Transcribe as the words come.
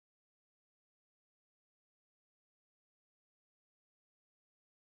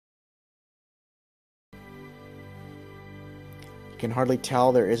can hardly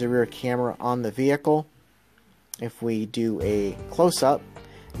tell there is a rear camera on the vehicle. If we do a close-up,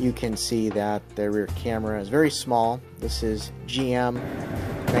 you can see that the rear camera is very small. This is GM,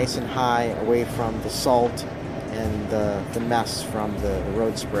 nice and high, away from the salt and the mess from the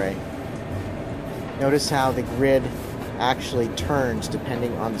road spray. Notice how the grid actually turns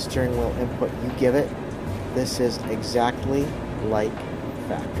depending on the steering wheel input you give it. This is exactly like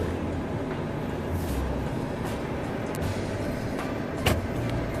factory.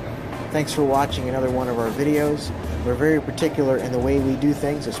 Thanks for watching another one of our videos. We're very particular in the way we do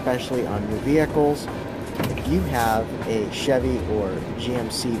things, especially on new vehicles. If you have a Chevy or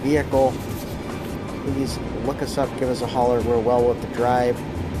GMC vehicle, please look us up, give us a holler. We're well worth the drive.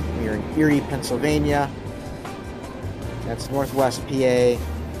 We're in Erie, Pennsylvania. That's Northwest PA.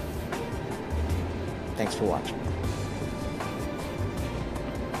 Thanks for watching.